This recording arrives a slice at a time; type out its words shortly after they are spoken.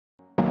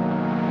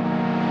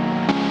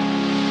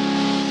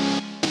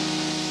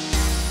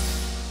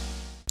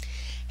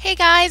Hey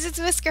guys, it's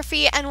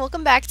MsGryphi and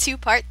welcome back to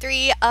part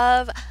 3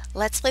 of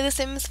Let's Play The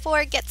Sims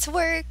 4 Get to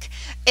Work.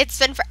 It's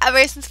been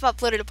forever since I've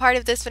uploaded a part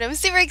of this, but I'm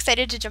super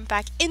excited to jump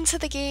back into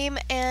the game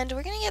and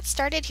we're going to get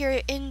started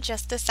here in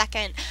just a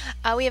second.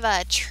 We have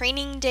a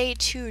training day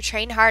 2,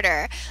 train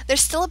harder.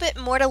 There's still a bit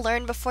more to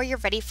learn before you're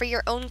ready for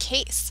your own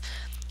case.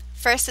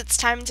 First, it's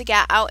time to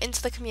get out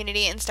into the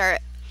community and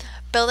start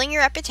building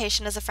your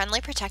reputation as a friendly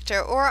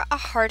protector or a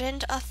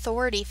hardened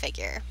authority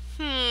figure.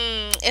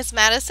 Is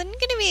Madison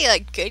gonna be a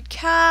good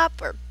cop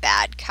or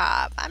bad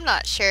cop? I'm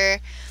not sure.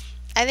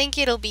 I think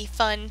it'll be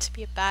fun to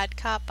be a bad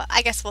cop, but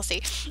I guess we'll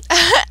see.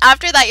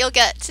 After that, you'll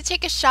get to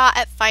take a shot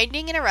at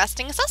finding and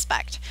arresting a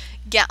suspect.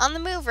 Get on the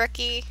move,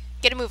 rookie.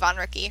 Get a move on,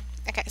 rookie.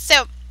 Okay,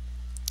 so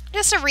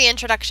just a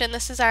reintroduction.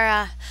 This is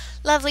our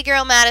lovely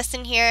girl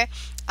Madison here,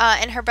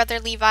 and her brother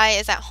Levi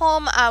is at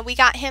home. We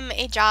got him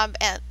a job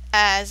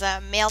as a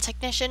mail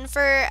technician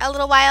for a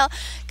little while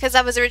because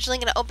I was originally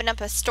going to open up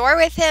a store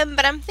with him,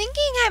 but I'm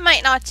thinking I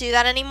might not do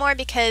that anymore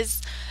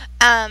because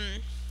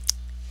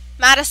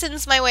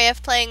Madison's my way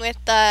of playing with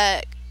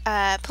the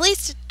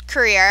police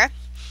career,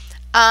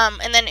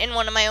 and then in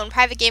one of my own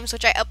private games,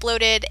 which I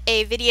uploaded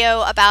a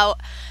video about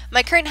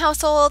my current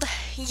household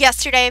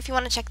yesterday. If you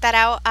want to check that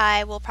out,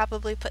 I will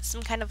probably put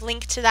some kind of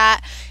link to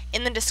that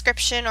in the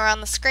description or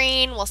on the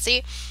screen. We'll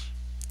see.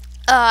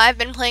 I've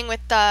been playing with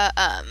the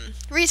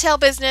retail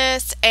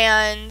business,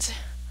 and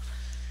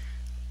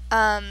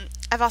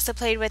I've also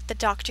played with the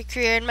doctor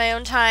career in my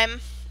own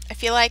time. I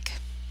feel like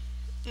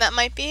that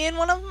might be in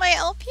one of my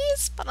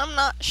LPs, but I'm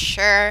not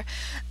sure.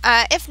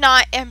 If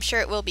not, I'm sure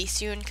it will be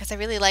soon because I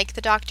really like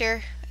the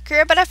doctor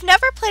career, but I've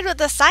never played with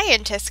the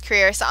scientist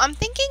career, so I'm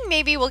thinking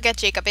maybe we'll get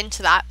Jacob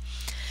into that.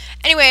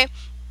 Anyway,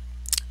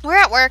 we're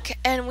at work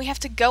and we have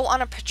to go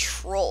on a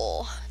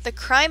patrol. The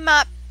crime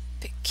map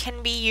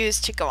can be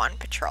used to go on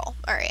patrol.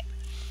 Alright.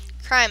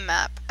 Crime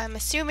map. I'm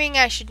assuming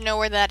I should know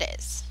where that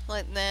is.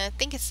 I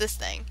think it's this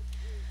thing.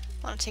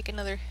 I want to take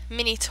another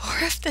mini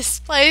tour of this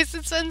place.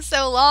 It's been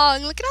so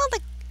long. Look at all the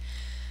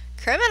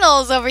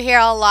criminals over here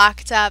all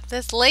locked up.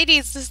 This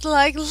lady's just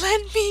like,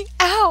 let me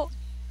out.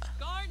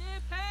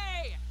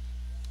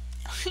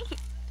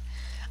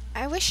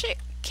 I wish it...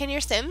 Can your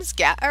Sims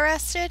get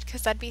arrested?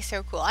 Because that'd be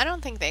so cool. I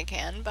don't think they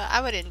can, but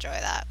I would enjoy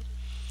that.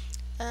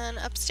 And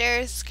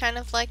upstairs, kind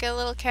of like a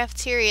little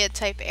cafeteria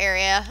type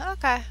area.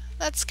 Okay,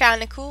 that's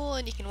kind of cool,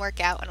 and you can work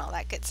out and all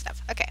that good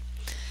stuff. Okay,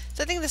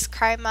 so I think this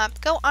crime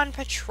map. Go on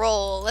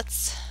patrol.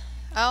 Let's.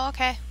 Oh,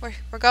 okay,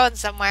 we're going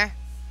somewhere.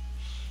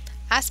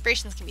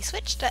 Aspirations can be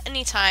switched at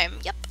any time.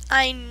 Yep,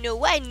 I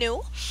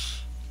know.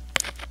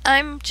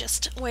 I'm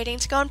just waiting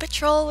to go on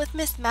patrol with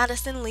Miss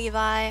Madison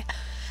Levi.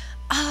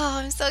 Oh,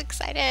 I'm so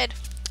excited.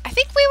 I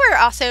think we were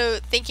also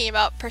thinking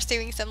about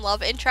pursuing some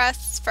love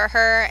interests for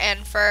her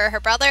and for her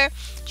brother,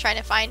 trying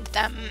to find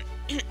them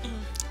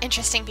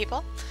interesting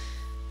people.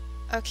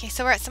 Okay,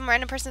 so we're at some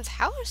random person's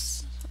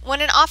house. When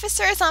an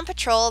officer is on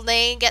patrol,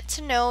 they get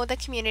to know the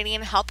community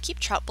and help keep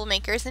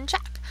troublemakers in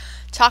check.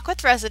 Talk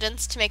with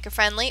residents to make a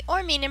friendly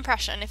or mean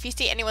impression. If you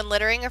see anyone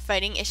littering or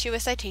fighting, issue a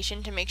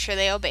citation to make sure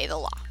they obey the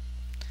law.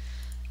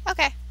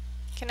 Okay,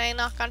 can I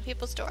knock on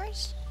people's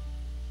doors?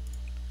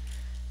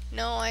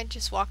 No, I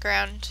just walk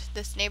around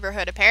this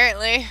neighborhood,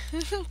 apparently.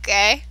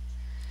 Okay.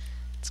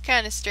 It's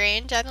kind of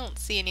strange. I don't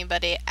see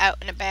anybody out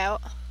and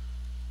about.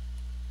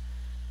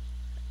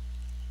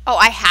 Oh,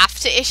 I have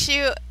to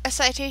issue a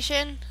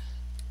citation?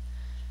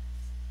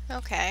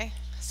 Okay.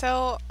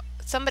 So,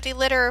 somebody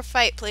litter or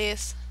fight,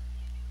 please.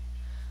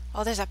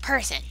 Oh, there's a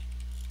person.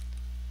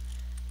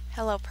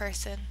 Hello,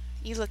 person.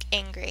 You look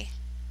angry.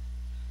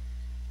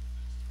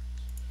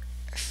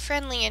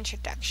 Friendly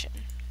introduction.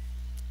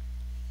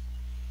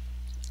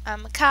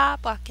 I'm a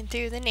cop walking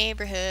through the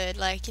neighborhood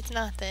like it's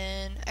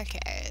nothing.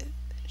 Okay,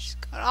 just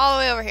going all the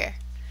way over here.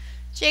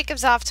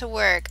 Jacob's off to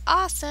work.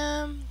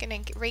 Awesome.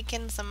 Gonna rake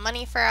in some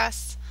money for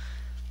us.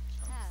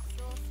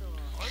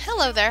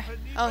 Hello there.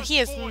 Oh, he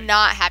is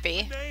not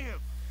happy.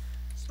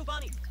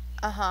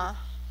 Uh-huh.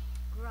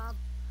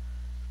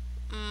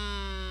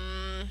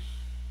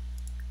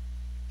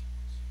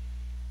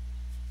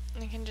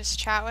 I can just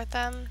chat with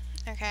them?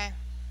 Okay.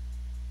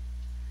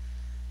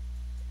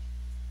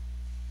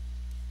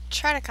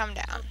 Try to calm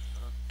down.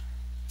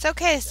 It's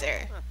okay,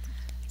 sir.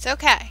 It's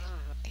okay.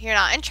 You're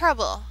not in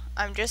trouble.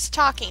 I'm just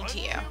talking to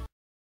you.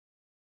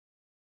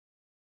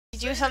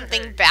 If you do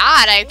something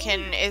bad, I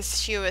can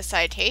issue a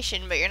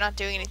citation, but you're not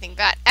doing anything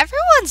bad.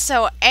 Everyone's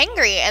so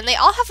angry, and they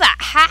all have that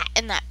hat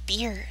and that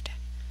beard.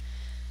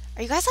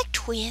 Are you guys like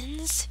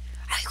twins?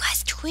 Are you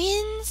guys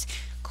twins?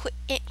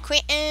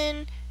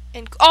 Quentin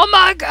and... Oh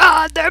my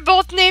god, they're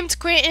both named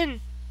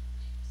Quentin.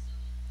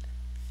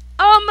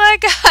 Oh my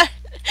god.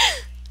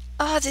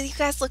 Oh, do you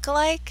guys look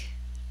alike?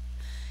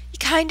 You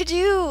kinda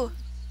do.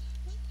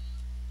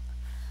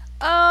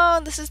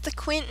 Oh, this is the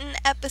Quentin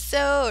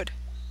episode.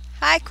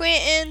 Hi,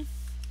 Quentin.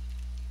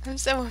 I'm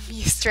so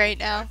amused right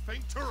now.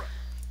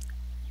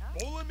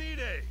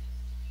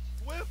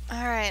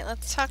 Alright,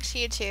 let's talk to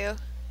you two.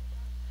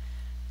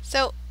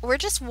 So, we're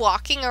just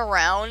walking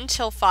around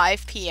till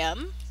 5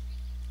 p.m.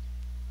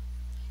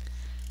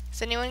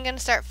 Is anyone gonna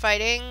start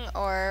fighting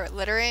or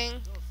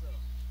littering?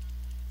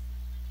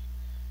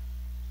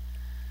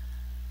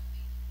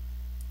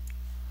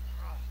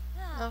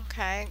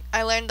 Okay,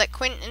 I learned that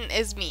Quentin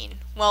is mean.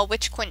 Well,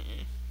 which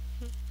Quentin?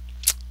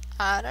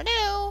 I don't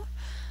know.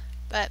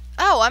 But,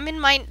 oh, I'm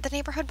in the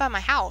neighborhood by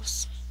my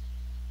house.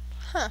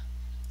 Huh.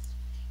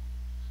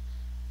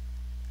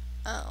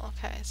 Oh,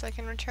 okay, so I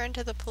can return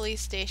to the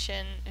police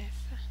station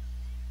if...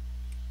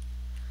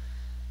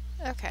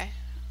 Okay.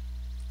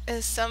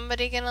 Is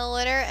somebody gonna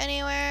litter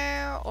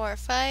anywhere or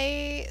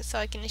fight so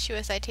I can issue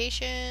a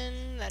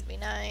citation? That'd be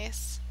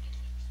nice.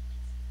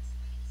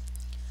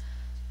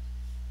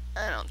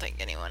 I don't think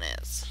anyone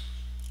is.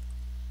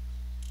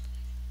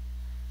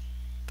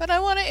 But I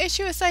want to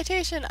issue a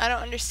citation. I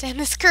don't understand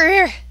this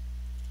career.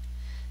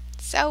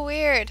 It's so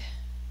weird.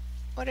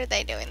 What are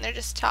they doing? They're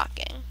just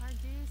talking.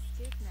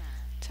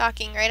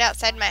 Talking right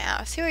outside my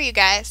house. Who are you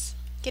guys?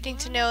 Getting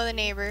to know the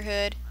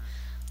neighborhood.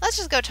 Let's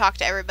just go talk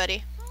to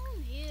everybody.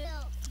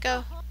 Let's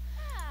go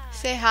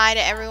say hi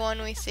to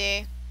everyone we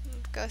see.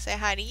 Go say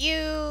hi to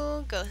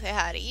you. Go say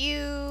hi to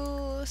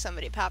you.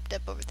 Somebody popped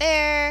up over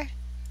there.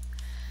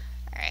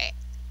 Alright.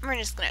 We're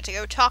just gonna have to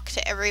go talk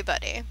to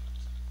everybody.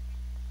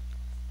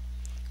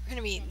 We're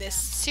gonna be this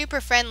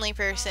super friendly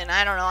person.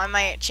 I don't know. I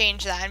might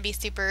change that and be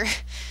super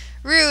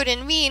rude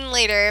and mean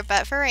later.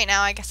 But for right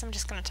now, I guess I'm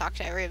just gonna talk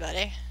to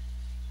everybody.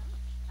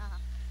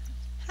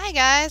 Hi,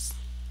 guys.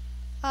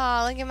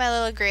 Oh, look at my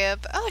little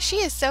group. Oh, she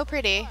is so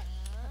pretty.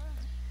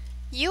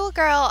 You,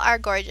 girl, are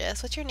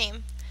gorgeous. What's your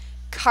name?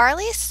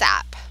 Carly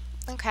Sapp.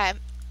 Okay.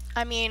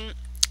 I mean,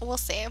 we'll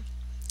see.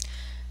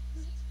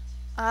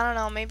 I don't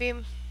know.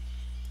 Maybe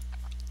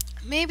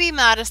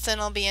Madison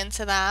will be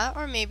into that.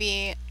 Or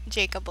maybe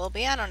Jacob will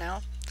be. I don't know.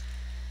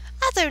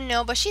 I don't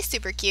know, but she's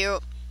super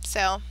cute.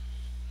 So,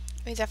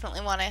 we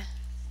definitely want to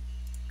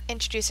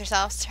introduce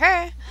ourselves to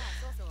her.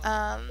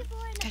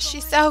 Because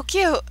she's so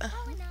cute.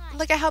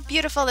 Look at how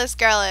beautiful this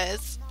girl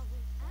is.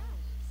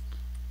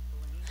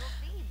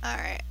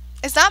 Alright.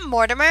 Is that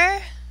Mortimer?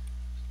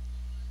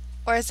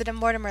 Or is it a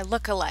Mortimer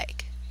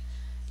look-alike?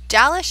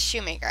 Dallas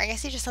Shoemaker. I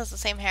guess he just has the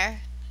same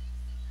hair.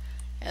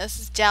 Yeah, this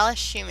is Dallas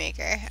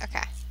Shoemaker.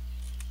 Okay.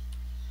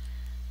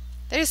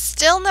 There's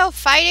still no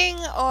fighting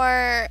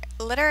or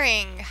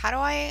littering. How do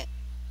I...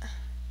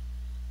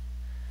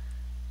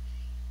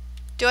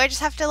 Do I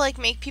just have to, like,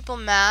 make people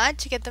mad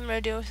to get them to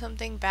do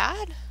something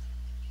bad?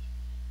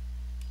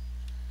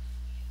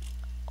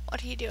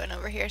 What are you doing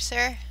over here,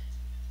 sir?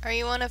 Are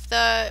you one of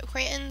the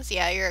Quentins?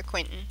 Yeah, you're a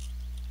Quentin.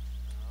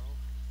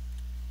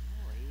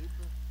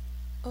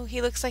 Oh,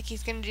 he looks like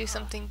he's gonna do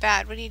something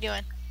bad. What are you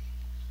doing?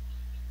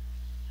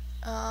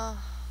 How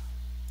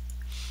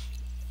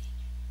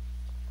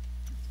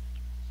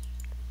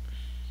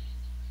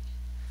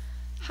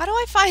do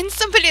I find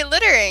somebody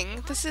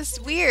littering? This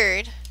is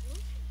weird.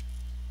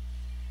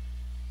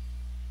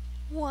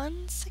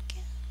 One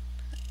second.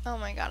 Oh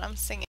my god, I'm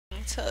singing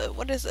to,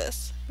 what is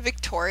this?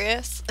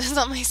 Victorious is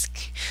on my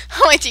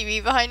on my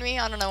TV behind me.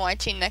 I don't know why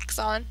Chain Neck's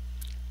on.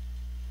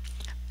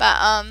 But,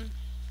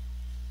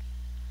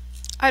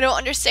 I don't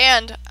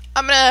understand.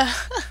 I'm gonna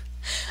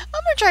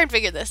try and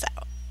figure this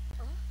out.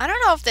 I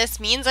don't know if this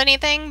means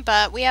anything,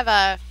 but we have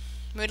a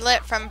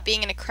moodlet from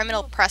being in a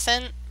criminal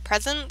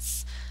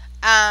presence.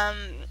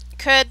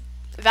 Could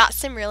that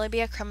sim really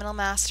be a criminal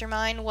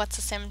mastermind? What's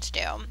a sim to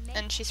do?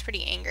 And she's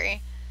pretty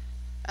angry.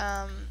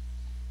 I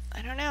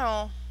don't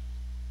know.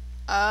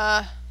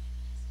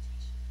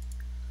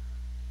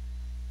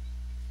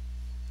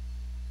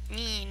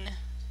 Mean.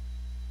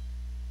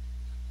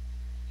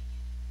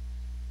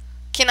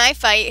 Can I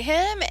fight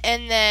him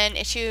and then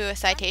issue a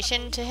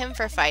citation to him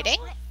for fighting?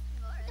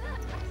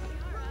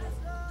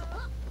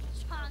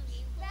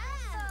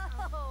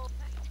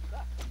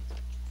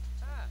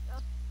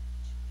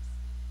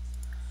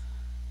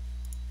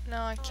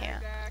 No, I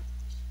can't.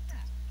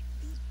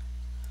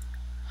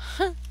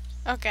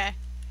 Okay.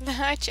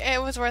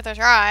 It was worth a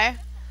try.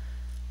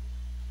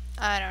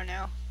 I don't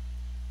know.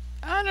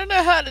 I don't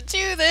know how to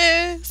do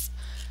this.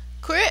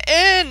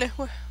 Quentin!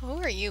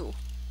 Who are you?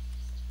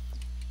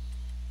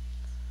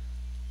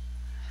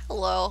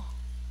 Hello.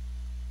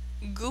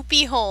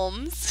 Goopy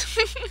Holmes.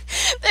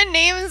 The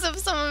names of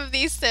some of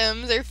these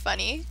sims are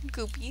funny.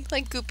 Goopy.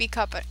 Like Goopy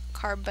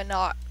Carbonate.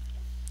 I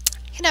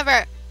can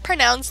never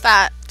pronounce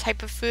that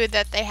type of food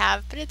that they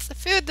have, but it's the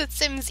food that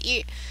sims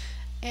eat.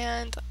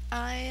 And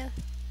I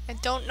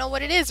don't know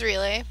what it is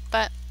really,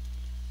 but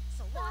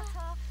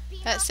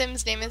that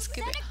sim's name is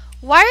Goopy.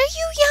 Why are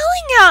you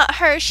yelling at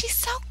her? She's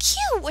so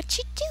cute. What'd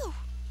you do?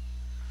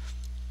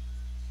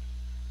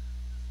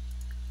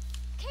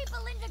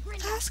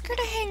 Ask her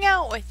to hang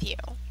out with you.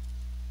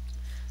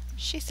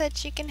 She said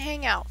she can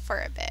hang out for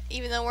a bit,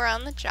 even though we're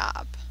on the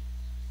job.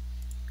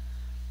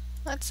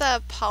 Let's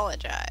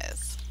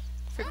apologize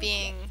for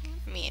being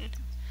mean.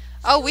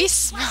 Oh, we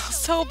smell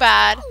so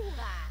bad.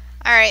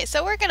 Alright,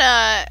 so we're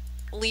gonna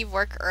leave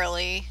work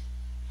early,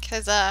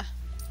 because,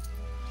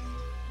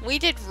 we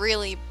did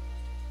really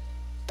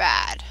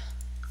bad.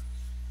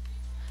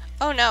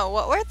 Oh no,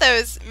 what were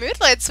those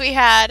moodlets we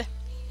had?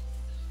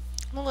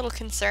 I'm a little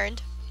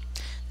concerned.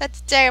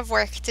 That day of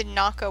work did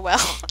not go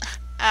well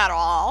at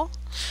all.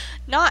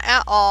 Not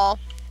at all.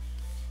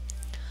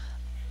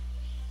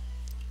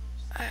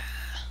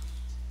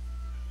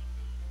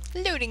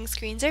 Loading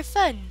screens are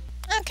fun.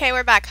 Okay,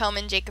 we're back home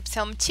and Jacob's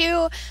home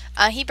too.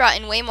 He brought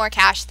in way more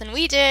cash than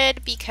we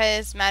did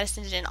because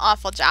Madison did an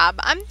awful job.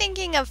 I'm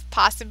thinking of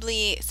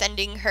possibly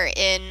sending her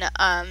in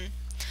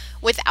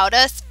without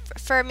us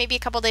for maybe a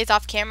couple days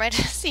off camera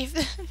to see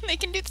if they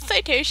can do the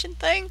citation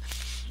thing.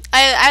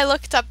 I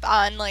looked up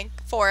on like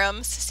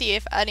forums to see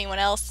if anyone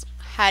else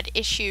had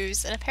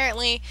issues, and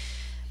apparently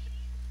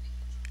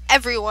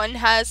everyone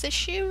has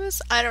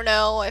issues. I don't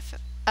know if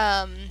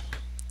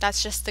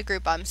that's just the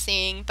group I'm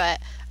seeing, but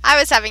I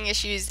was having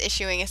issues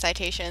issuing a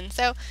citation,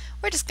 so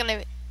we're just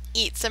gonna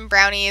eat some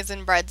brownies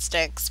and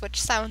breadsticks, which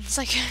sounds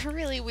like a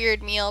really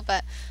weird meal,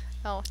 but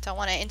oh, don't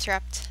want to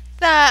interrupt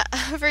that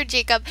for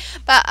Jacob.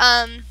 But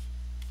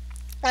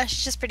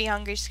she's just pretty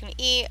hungry. She's gonna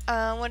eat.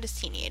 What does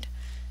he need?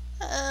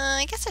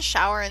 I guess a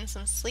shower and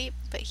some sleep,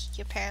 but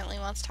he apparently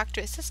wants to talk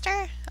to his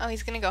sister. Oh,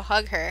 he's gonna go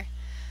hug her.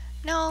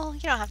 No, you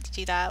don't have to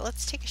do that.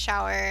 Let's take a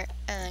shower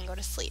and then go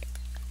to sleep.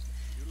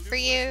 For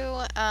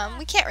you,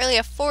 we can't really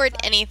afford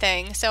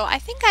anything, so I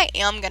think I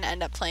am gonna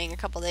end up playing a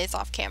couple days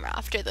off camera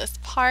after this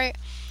part,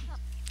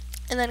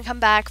 and then come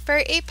back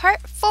for a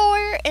part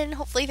 4, and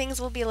hopefully things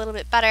will be a little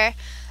bit better.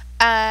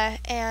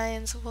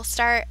 And we'll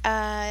start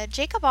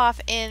Jacob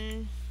off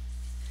in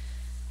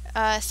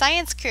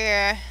science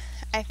career,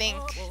 I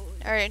think,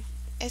 or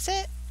is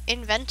it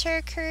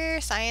inventor career,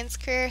 science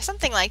career,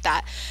 something like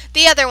that.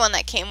 The other one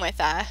that came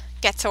with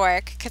Get to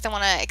Work, because I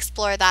want to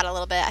explore that a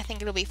little bit. I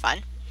think it'll be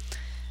fun.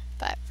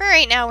 But for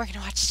right now, we're going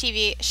to watch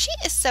TV. She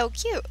is so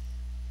cute.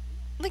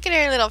 Look at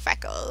her little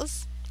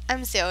freckles.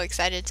 I'm so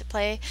excited to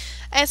play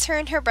as her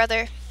and her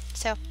brother.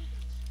 So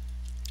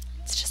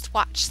let's just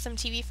watch some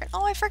TV for...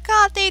 Oh, I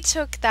forgot they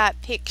took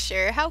that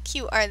picture. How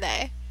cute are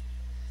they?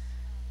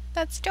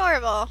 That's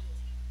adorable.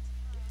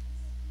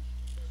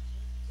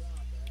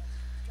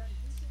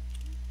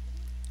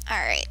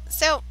 Alright,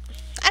 so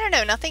I don't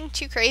know, nothing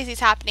too crazy is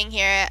happening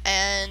here,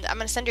 and I'm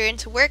going to send her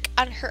into work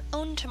on her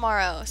own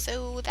tomorrow.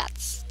 So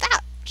that's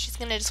that. She's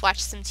going to just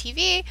watch some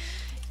TV,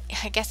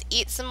 I guess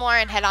eat some more,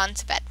 and head on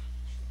to bed.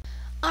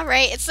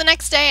 Alright, it's the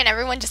next day, and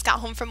everyone just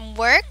got home from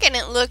work, and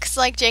it looks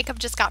like Jacob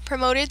just got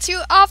promoted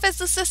to office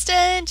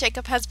assistant.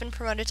 Jacob has been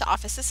promoted to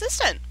office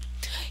assistant.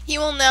 He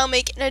will now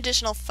make an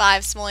additional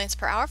 5 simoleons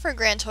per hour for a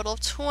grand total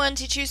of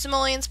 22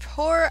 simoleons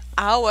per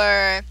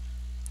hour.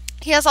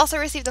 He has also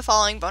received the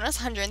following bonus: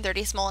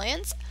 130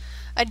 simoleons,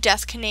 a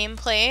desk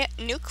nameplate,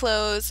 new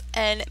clothes,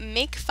 and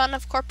make fun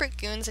of corporate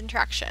goons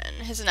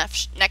interaction. His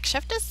next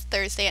shift is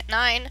Thursday at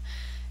 9,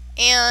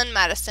 and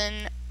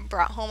Madison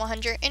brought home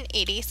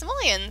 180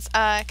 simoleons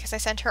because I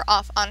sent her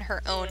off on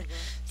her own.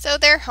 So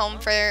they're home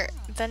for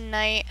the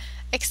night,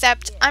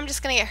 except I'm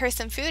just going to get her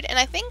some food, and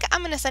I think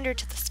I'm going to send her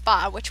to the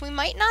spa, which we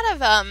might not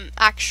have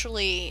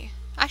actually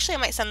I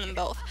might send them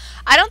both.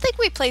 I don't think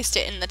we placed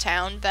it in the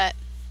town, but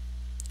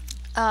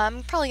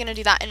I'm probably going to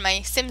do that in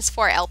my Sims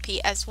 4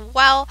 LP as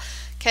well,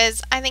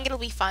 because I think it'll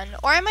be fun.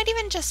 Or I might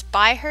even just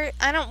buy her.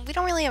 We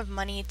don't really have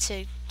money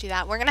to do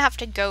that. We're going to have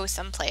to go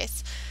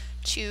someplace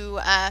to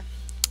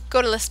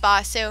go to the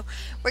spa, so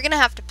we're going to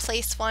have to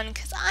place one,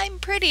 because I'm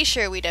pretty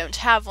sure we don't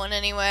have one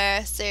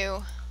anywhere.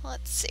 So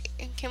let's see.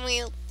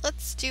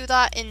 Let's do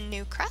that in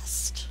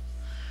Newcrest.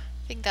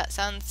 I think that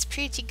sounds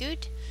pretty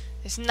good.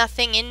 There's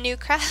nothing in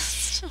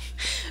Newcrest.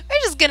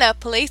 We're just going to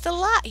place a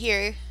lot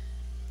here.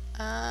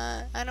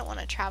 I don't want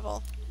to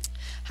travel.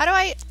 How do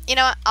I... You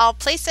know what? I'll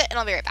place it and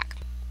I'll be right back.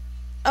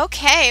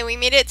 Okay, we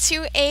made it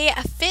to a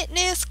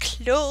fitness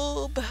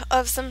club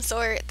of some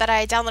sort that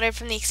I downloaded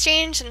from the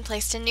exchange and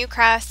placed in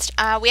Newcrest.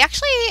 We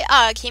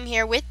actually came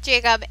here with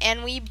Jacob,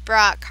 and we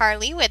brought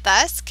Carly with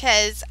us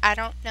because, I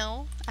don't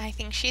know, I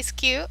think she's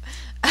cute.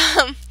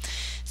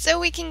 So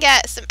we can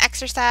get some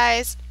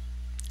exercise,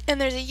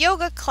 and there's a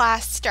yoga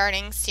class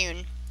starting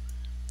soon.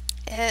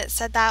 It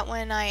said that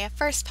when I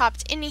first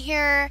popped in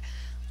here.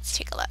 Let's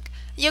take a look.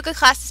 Yoga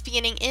class is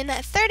beginning in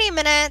 30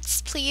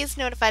 minutes. Please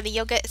notify the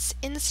yoga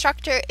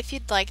instructor if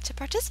you'd like to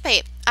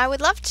participate. I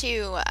would love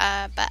to,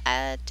 but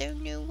I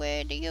don't know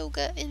where the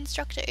yoga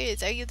instructor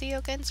is. Are you the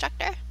yoga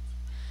instructor?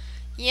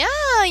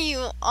 Yeah,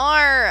 you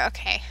are.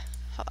 Okay,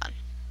 hold on.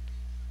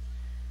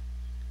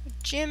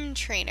 Gym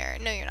trainer.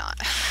 No, you're not.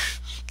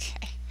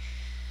 Okay.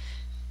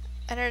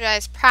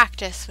 Energized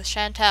practice with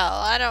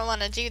Chantel. I don't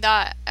want to do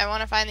that. I want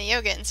to find the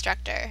yoga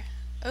instructor.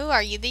 Oh,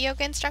 are you the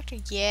yoga instructor?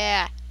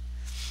 Yeah.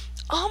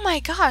 Oh my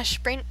gosh,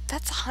 brain,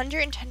 that's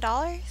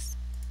 $110?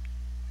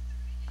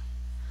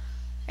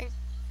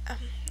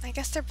 I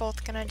guess they're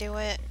both gonna do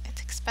it.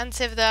 It's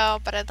expensive though,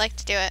 but I'd like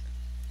to do it.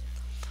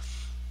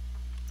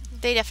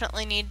 They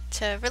definitely need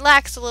to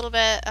relax a little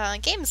bit.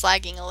 Game's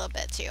lagging a little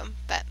bit too,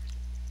 but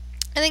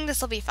I think this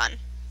will be fun.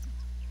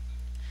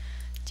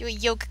 Do a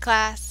yoga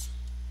class.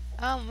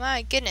 Oh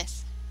my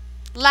goodness.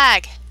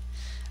 Lag.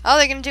 Oh,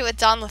 they're gonna do it with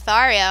Don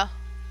Lothario.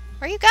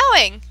 Where are you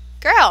going?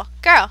 Girl,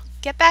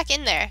 get back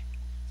in there.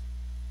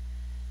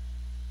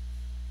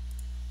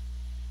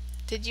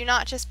 Did you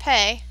not just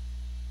pay?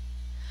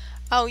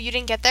 Oh, you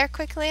didn't get there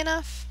quickly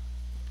enough?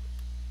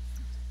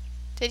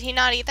 Did he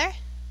not either?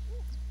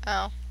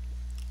 Oh.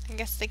 I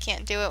guess they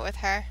can't do it with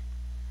her.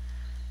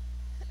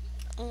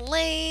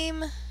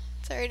 Lame.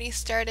 It's already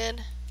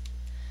started.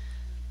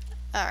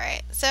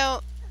 Alright,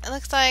 so it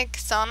looks like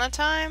sauna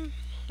time?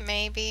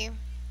 Maybe.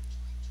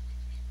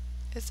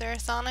 Is there a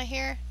sauna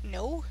here?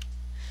 No.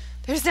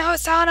 There's no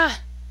sauna!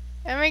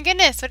 Oh my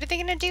goodness, what are they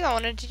gonna do? I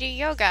wanted to do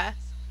yoga.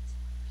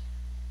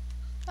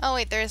 Oh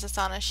wait, there is a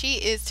sauna. She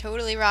is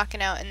totally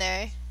rocking out in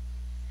there.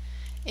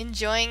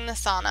 Enjoying the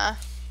sauna.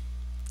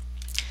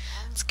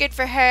 It's good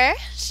for her.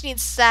 She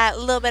needs that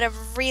little bit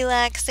of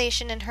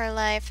relaxation in her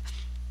life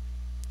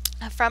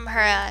from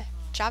her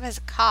job as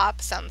a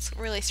cop. Sounds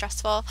really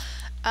stressful.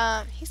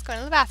 He's going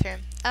to the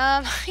bathroom.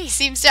 He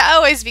seems to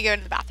always be going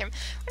to the bathroom.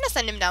 We're going to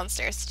send him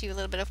downstairs to do a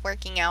little bit of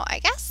working out, I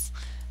guess,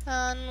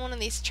 on one of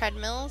these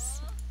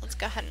treadmills. Let's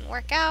go ahead and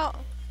work out.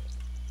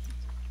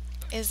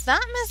 Is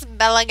that Miss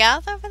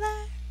Bellagath over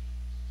there?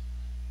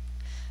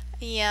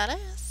 Yeah, it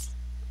is.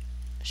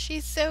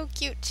 She's so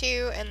cute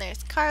too. And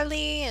there's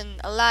Carly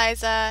and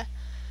Eliza.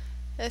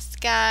 This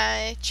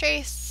guy,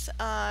 Trace,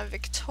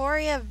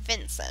 Victoria,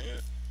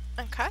 Vincent.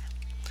 Okay.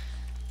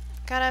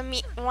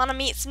 Wanna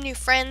meet some new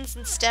friends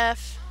and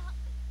stuff.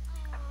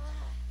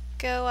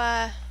 Go,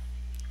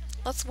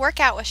 let's work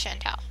out with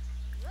Chantal.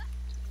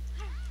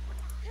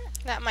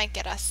 That might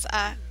get us,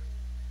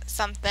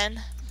 something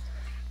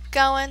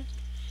going.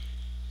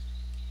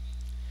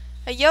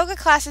 A yoga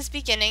class is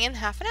beginning in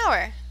half an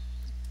hour.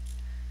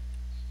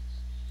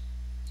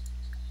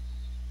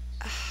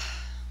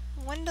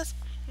 When does...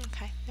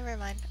 Okay, never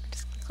mind. I'm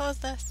just gonna close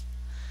this.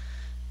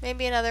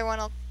 Maybe another one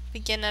will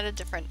begin at a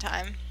different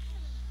time.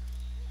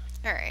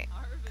 Alright.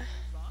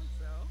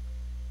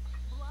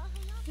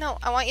 No,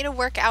 I want you to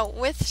work out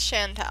with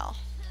Chantal.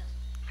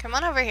 Come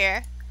on over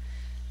here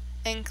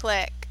and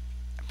click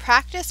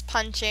practice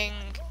punching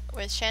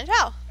with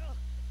Chantal.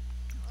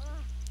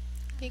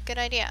 Be a good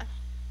idea.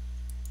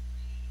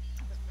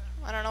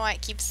 I don't know why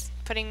it keeps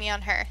putting me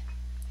on her.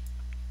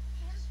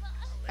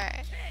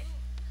 Alright.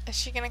 Is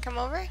she gonna come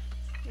over?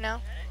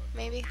 No?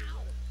 Maybe?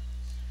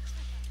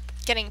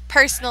 Getting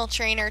personal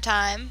trainer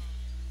time.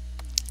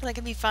 That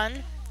could be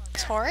fun.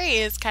 Tori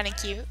is kind of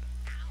cute.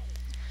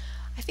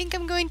 I think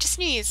I'm going to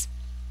sneeze.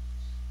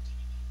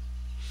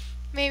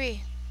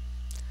 Maybe.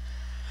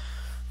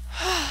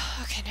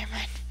 Okay, never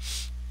mind.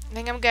 I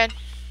think I'm good.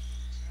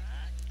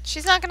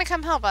 She's not gonna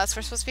come help us.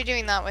 We're supposed to be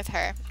doing that with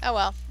her. Oh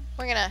well.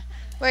 We're gonna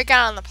work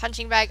out on the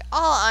punching bag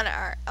all on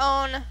our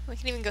own. We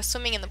can even go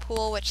swimming in the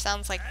pool, which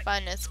sounds like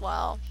fun as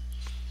well.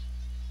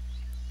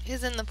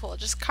 Who's in the pool?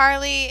 Just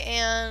Carly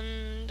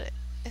and...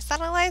 Is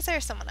that Eliza or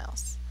someone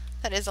else?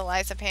 That is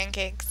Eliza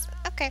Pancakes.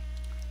 Okay.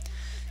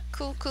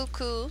 Cool, cool,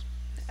 cool.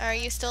 Are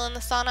you still in the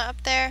sauna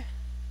up there?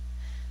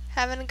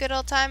 Having a good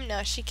old time?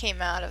 No, she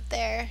came out of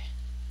there.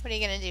 What are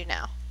you gonna do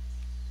now?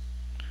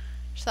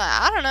 She's like,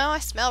 I don't know, I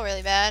smell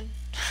really bad.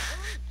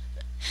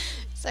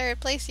 Is there a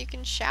place you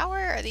can shower?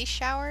 Are these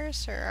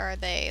showers or are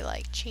they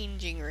like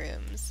changing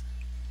rooms?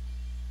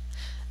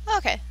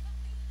 Okay.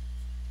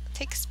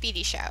 Take a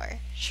speedy shower.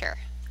 Sure.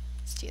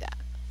 Let's do that.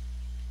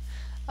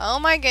 Oh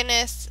my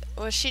goodness.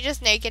 Was she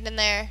just naked in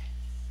there?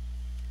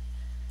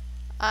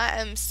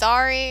 I am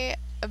sorry,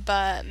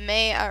 but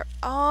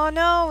oh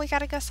no, we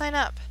gotta go sign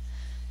up.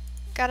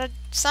 Gotta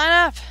sign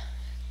up.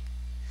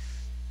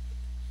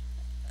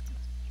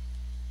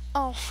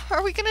 Oh,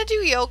 are we gonna do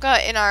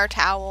yoga in our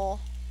towel?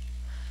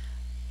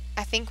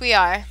 I think we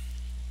are.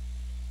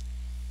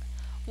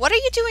 What are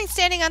you doing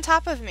standing on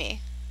top of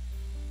me?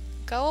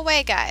 Go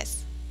away,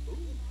 guys.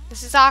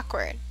 This is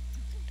awkward.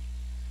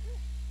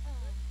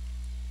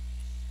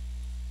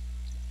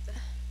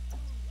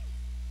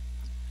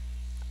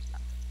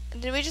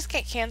 Did we just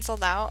get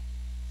canceled out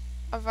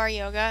of our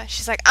yoga?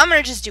 She's like, I'm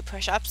gonna just do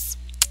push-ups.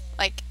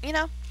 Like, you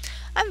know,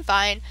 I'm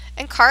fine.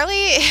 And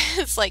Carly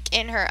is like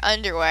in her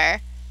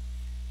underwear.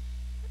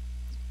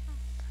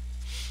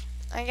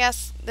 I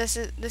guess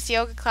this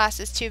yoga class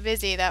is too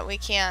busy that we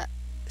can't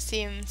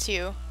seem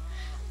to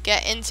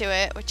get into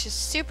it, which is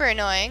super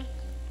annoying.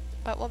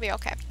 But we'll be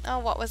okay. Oh,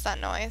 what was that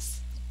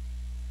noise?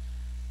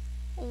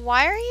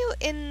 Why are you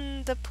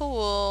in the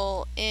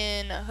pool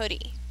in a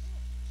hoodie?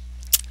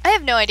 I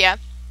have no idea.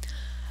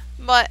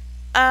 But,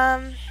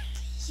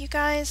 you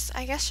guys,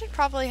 I guess should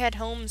probably head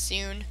home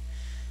soon.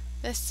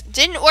 This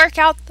didn't work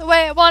out the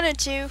way I wanted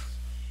to,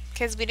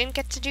 because we didn't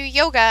get to do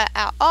yoga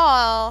at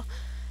all.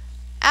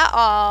 At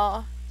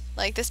all.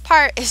 Like, this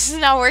part is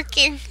not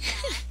working.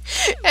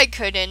 I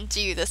couldn't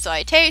do the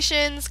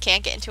citations,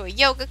 can't get into a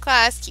yoga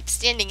class, keep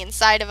standing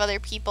inside of other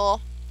people.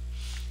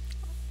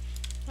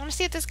 I want to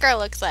see what this girl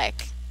looks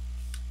like.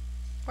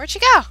 Where'd she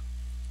go?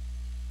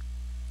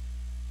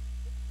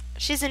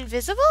 She's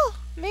invisible?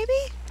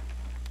 Maybe?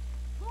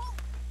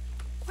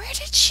 Where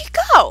did she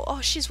go? Oh,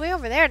 she's way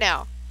over there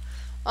now.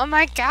 Oh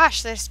my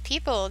gosh, there's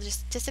people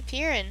just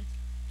disappearing.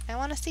 I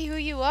want to see who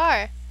you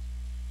are.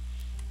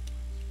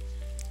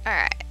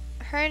 Alright.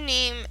 Her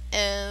name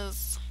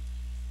is...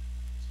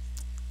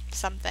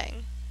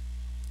 something.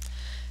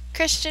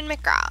 Christian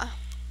McGraw.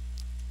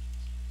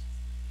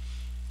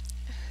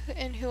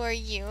 And who are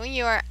you?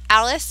 You are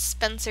Alice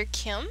Spencer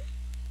Kim.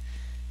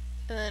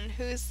 And then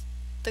who's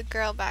the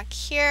girl back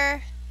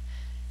here?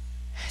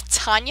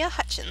 Tonya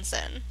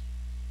Hutchinson.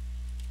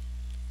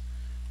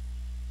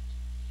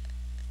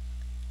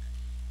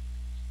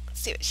 Let's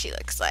see what she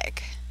looks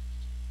like.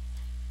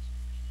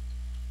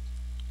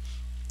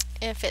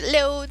 If it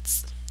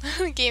loads.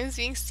 The game's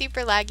being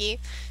super laggy.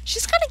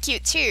 She's kind of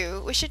cute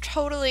too. We should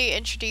totally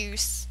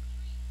introduce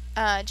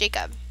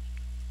Jacob.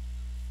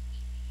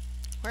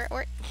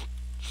 Where'd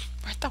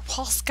the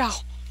walls go?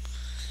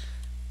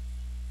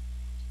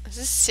 This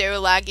is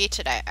so laggy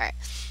today. Alright.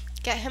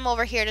 Get him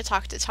over here to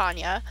talk to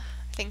Tonya.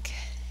 I think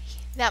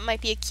that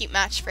might be a cute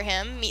match for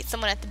him. Meet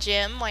someone at the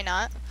gym. Why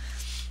not?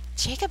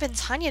 Jacob and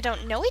Tonya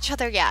don't know each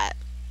other yet.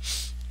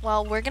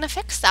 Well, we're gonna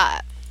fix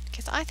that.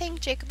 Because I think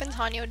Jacob and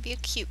Tonya would be a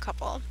cute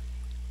couple.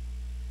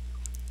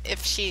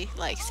 If she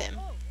likes him.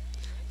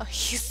 Oh,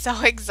 he's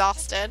so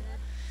exhausted.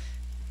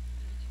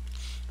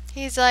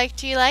 He's like,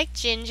 do you like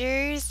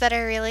gingers that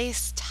are really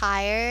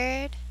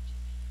tired?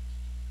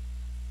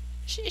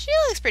 She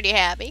looks pretty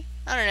happy.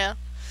 I don't know.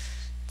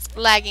 It's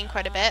lagging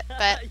quite a bit,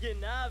 but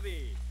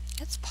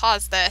let's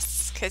pause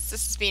this, because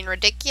this is being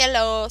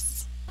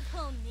ridiculous.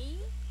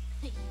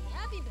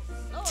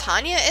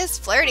 Tonya is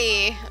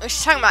flirty. Oh,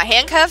 she's talking about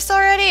handcuffs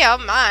already? Oh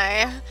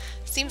my.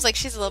 Seems like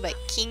she's a little bit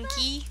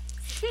kinky.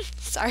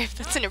 Sorry if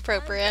that's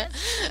inappropriate.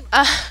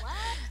 I'm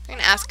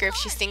gonna ask her if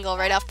she's single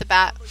right off the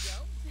bat.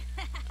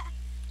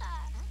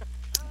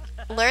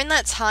 Learn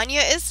that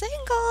Tonya is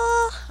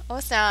single. Oh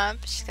snap.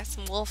 She's got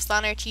some wolves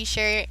on her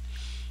t-shirt.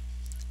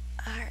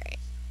 Alright.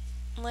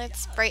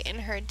 Let's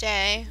brighten her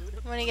day.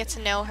 I want to get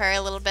to know her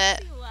a little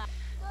bit.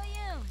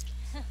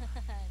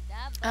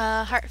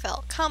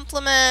 Heartfelt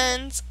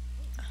compliments.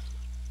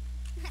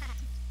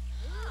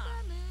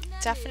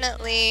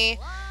 Definitely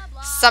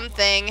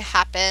something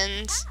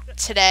happened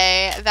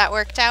today that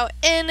worked out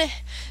in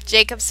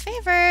Jacob's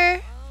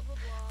favor.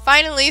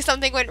 Finally,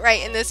 something went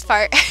right in this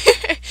part.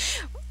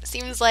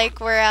 Seems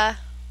like we're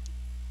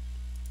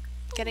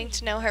getting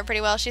to know her pretty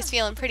well. She's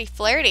feeling pretty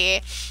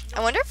flirty. I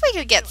wonder if we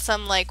could get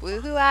some like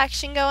woohoo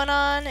action going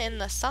on in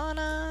the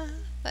sauna.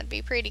 That'd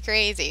be pretty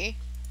crazy.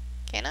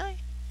 Can I?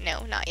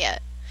 No, not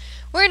yet.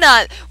 We're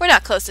not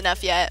close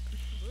enough yet.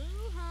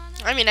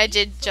 I mean, I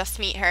did just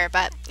meet her,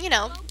 but you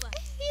know,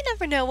 you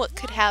never know what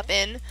could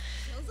happen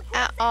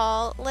at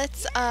all.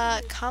 Let's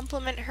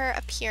compliment her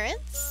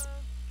appearance.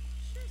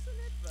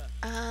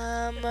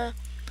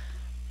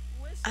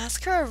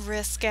 Ask her a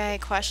risque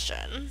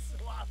question.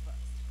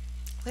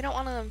 We don't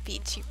want to be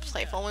too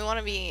playful. We want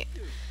to be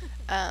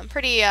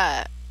pretty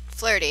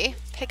flirty.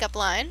 Pickup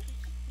line.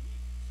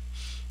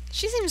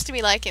 She seems to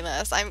be liking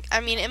this. I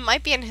mean, it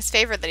might be in his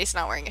favor that he's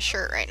not wearing a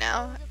shirt right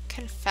now.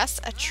 Confess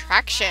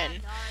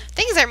attraction.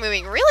 Things are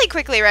moving really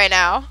quickly right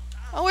now.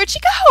 Oh, where'd she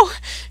go?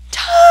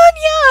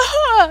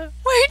 Tonya!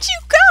 Where'd you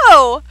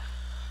go?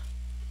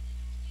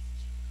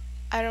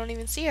 I don't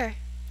even see her.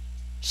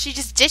 She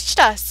just ditched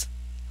us.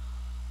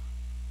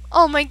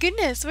 Oh my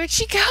goodness, where'd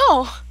she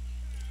go?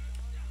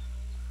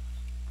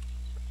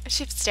 Is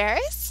she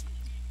upstairs?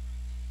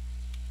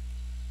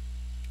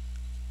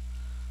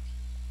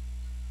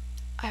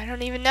 I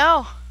don't even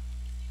know.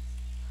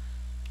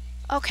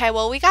 Okay,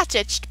 well, we got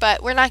ditched,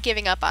 but we're not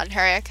giving up on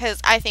her because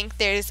I think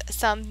there's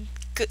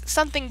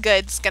something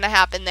good's gonna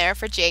happen there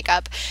for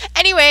Jacob.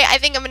 Anyway, I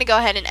think I'm gonna go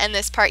ahead and end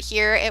this part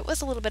here. It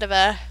was a little bit of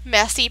a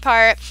messy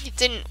part. It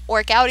didn't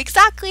work out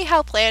exactly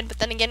how planned, but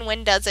then again,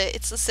 when does it?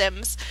 It's The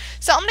Sims.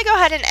 So I'm gonna go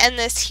ahead and end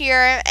this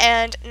here,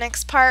 and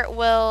next part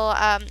will,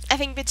 I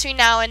think between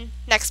now and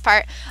next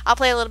part, I'll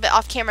play a little bit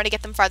off camera to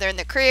get them farther in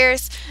their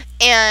careers,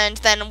 and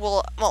then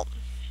well,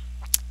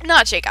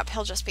 not Jacob,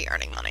 he'll just be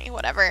earning money,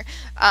 whatever,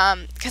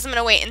 because I'm going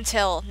to wait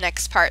until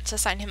next part to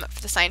sign him up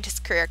for the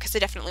scientist career, because I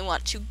definitely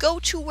want to go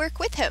to work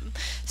with him,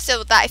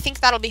 so I think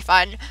that'll be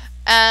fun,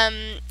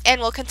 and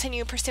we'll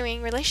continue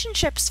pursuing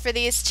relationships for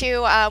these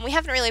two. We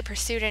haven't really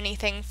pursued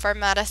anything for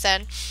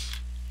Madison,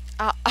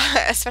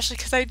 especially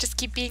because I just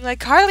keep being like,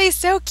 Carly's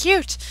so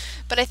cute,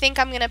 but I think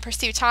I'm going to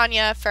pursue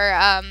Tonya for,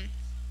 I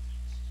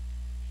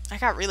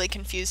got really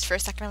confused for a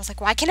second. I was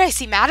like, why can't I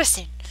see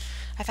Madison?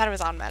 I thought it was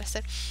on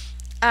Madison.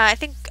 I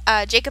think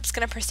Jacob's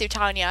going to pursue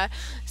Tonya.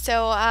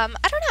 So, I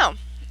don't know.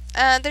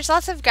 There's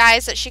lots of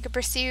guys that she could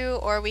pursue,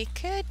 or we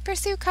could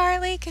pursue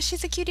Carly because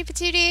she's a cutie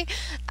patootie.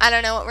 I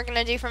don't know what we're going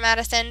to do for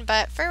Madison,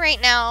 but for right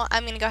now,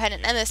 I'm going to go ahead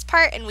and end this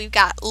part, and we've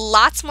got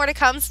lots more to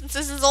come since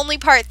this is only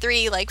part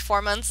 3, like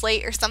 4 months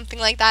late or something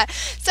like that.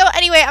 So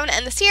anyway, I'm going to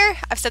end this here.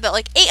 I've said that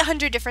like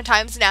 800 different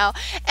times now,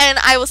 and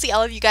I will see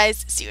all of you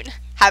guys soon.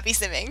 Happy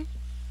simming!